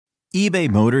eBay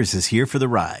Motors is here for the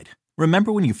ride.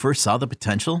 Remember when you first saw the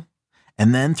potential?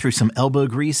 And then through some elbow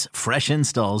grease, fresh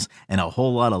installs, and a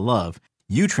whole lot of love,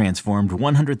 you transformed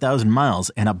 100,000 miles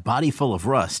and a body full of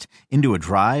rust into a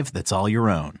drive that's all your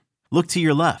own. Look to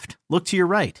your left. Look to your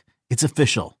right. It's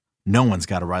official. No one's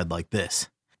got a ride like this.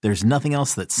 There's nothing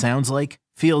else that sounds like,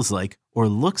 feels like, or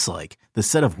looks like the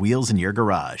set of wheels in your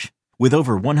garage. With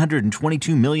over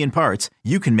 122 million parts,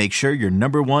 you can make sure your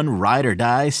number one ride or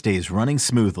die stays running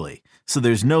smoothly. So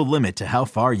there's no limit to how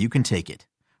far you can take it.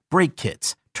 Brake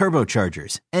kits,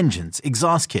 turbochargers, engines,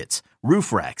 exhaust kits,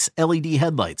 roof racks, LED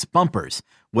headlights, bumpers,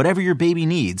 whatever your baby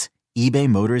needs, eBay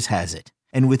Motors has it.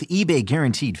 And with eBay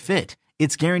Guaranteed Fit,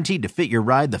 it's guaranteed to fit your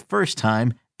ride the first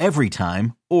time, every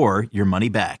time, or your money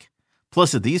back.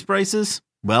 Plus at these prices,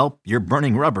 well, you're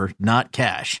burning rubber, not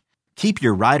cash. Keep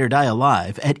your ride or die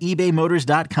alive at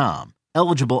ebaymotors.com.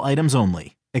 Eligible items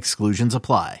only. Exclusions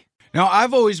apply. Now,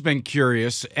 I've always been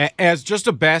curious. As just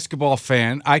a basketball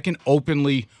fan, I can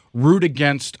openly root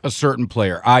against a certain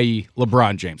player, i.e.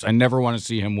 LeBron James. I never want to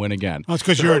see him win again. Oh, it's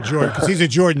because you're a Jordan, because he's a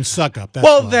Jordan suck-up. That's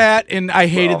well, why. that, and I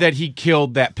hated that he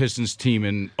killed that Pistons team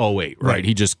in 2008, right?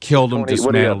 He just killed them,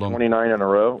 dismantled them. 29 in a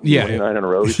row? Yeah. 29 in a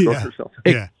row he scored or something?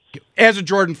 Yeah. As a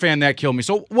Jordan fan, that killed me.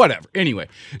 So whatever. Anyway,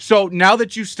 so now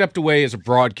that you stepped away as a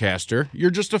broadcaster,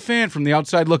 you're just a fan from the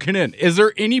outside looking in. Is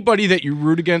there anybody that you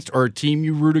root against or a team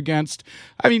you root against?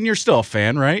 I mean, you're still a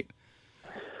fan, right?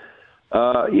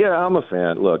 Yeah, I'm a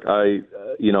fan. Look,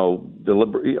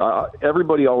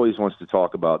 everybody always wants to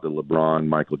talk about the LeBron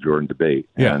Michael Jordan debate,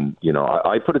 and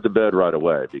I put it to bed right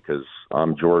away because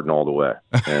I'm Jordan all the way,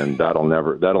 and that'll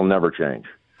never change,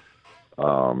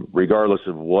 regardless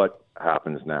of what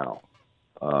happens now.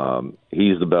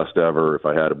 He's the best ever. If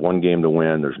I had one game to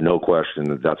win, there's no question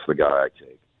that that's the guy I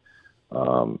take.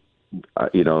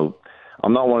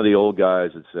 I'm not one of the old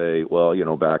guys that say, well,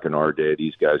 back in our day,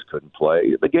 these guys couldn't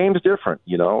play. The game's different,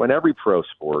 and every pro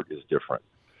sport is different.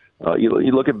 You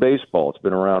look at baseball, it's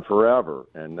been around forever,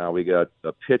 and now we got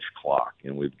a pitch clock,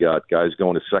 and we've got guys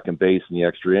going to second base in the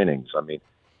extra innings. I mean,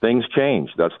 things change.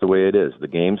 That's the way it is. The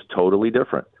game's totally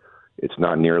different. It's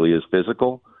not nearly as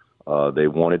physical. They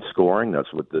wanted scoring.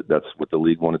 That's what the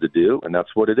league wanted to do, and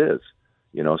that's what it is.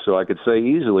 So I could say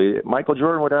easily, Michael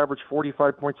Jordan would average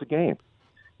 45 points a game.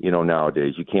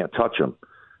 Nowadays you can't touch him.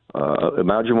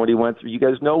 Imagine what he went through. You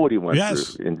guys know what he went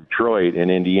through in Detroit, in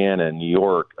Indiana, in New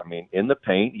York. I mean, in the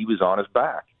paint, he was on his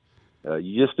back.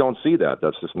 You just don't see that.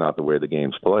 That's just not the way the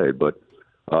game's played. But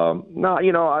I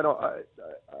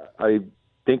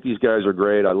think these guys are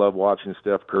great. I love watching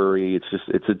Steph Curry.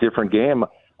 It's a different game.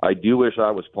 I do wish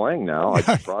I was playing now. I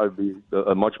could probably be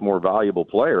a much more valuable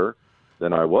player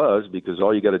than I was, because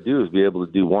all you got to do is be able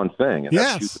to do one thing, and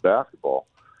that's shoot the basketball.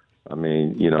 I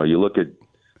mean, you look at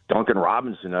Duncan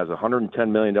Robinson has a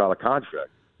 $110 million contract.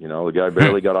 The guy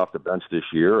barely got off the bench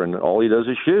this year, and all he does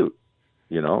is shoot.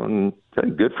 And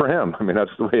good for him. I mean,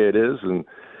 that's the way it is, and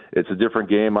it's a different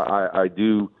game. I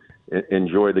do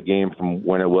enjoy the game from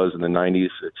when it was in the 90s.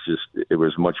 It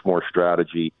was much more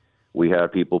strategy. We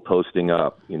had people posting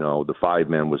up. The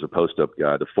 5-man was a post-up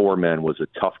guy. The 4-man was a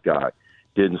tough guy,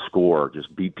 didn't score,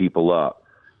 just beat people up.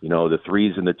 The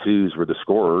 3s and the 2s were the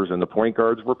scorers, and the point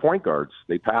guards were point guards.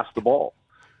 They passed the ball.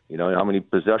 How many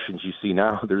possessions you see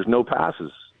now? There's no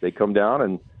passes. They come down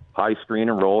and high screen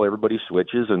and roll. Everybody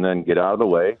switches and then get out of the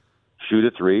way, shoot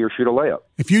a 3 or shoot a layup.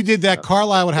 If you did that,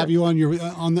 Carlisle would have you on your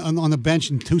on the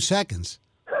bench in 2 seconds.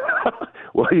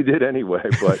 Well, he did anyway,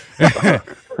 but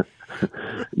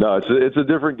no, it's a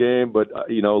different game. But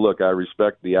look, I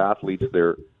respect the athletes.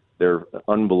 They're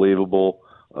unbelievable.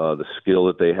 The skill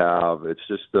that they have. It's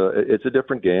just it's a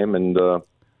different game, and I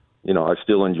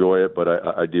still enjoy it. But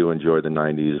I do enjoy the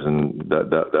 90s, and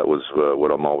that was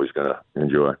what I'm always going to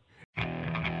enjoy.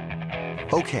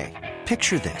 Okay,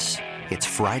 picture this. It's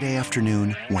Friday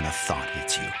afternoon when a thought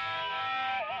hits you.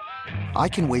 I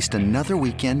can waste another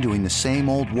weekend doing the same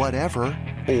old whatever,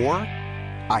 or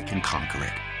I can conquer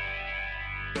it.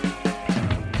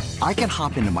 I can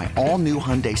hop into my all-new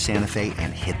Hyundai Santa Fe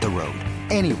and hit the road.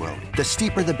 Any road. The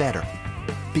steeper, the better.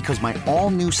 Because my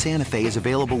all-new Santa Fe is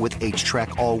available with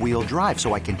H-Track all-wheel drive,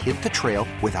 so I can hit the trail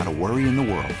without a worry in the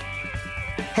world.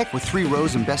 Heck, with 3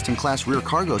 rows and best-in-class rear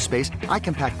cargo space, I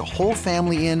can pack the whole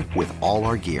family in with all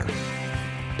our gear.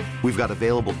 We've got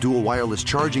available dual wireless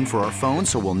charging for our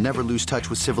phones, so we'll never lose touch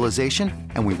with civilization,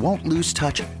 and we won't lose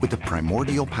touch with the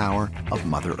primordial power of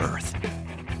Mother Earth.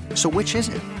 So which is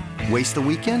it? Waste the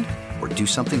weekend or do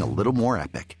something a little more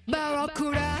epic?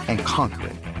 And conquer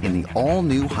it in the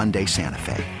all-new Hyundai Santa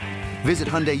Fe. Visit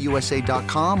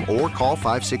HyundaiUSA.com or call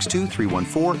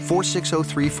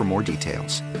 562-314-4603 for more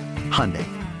details. Hyundai,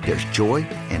 there's joy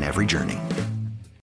in every journey.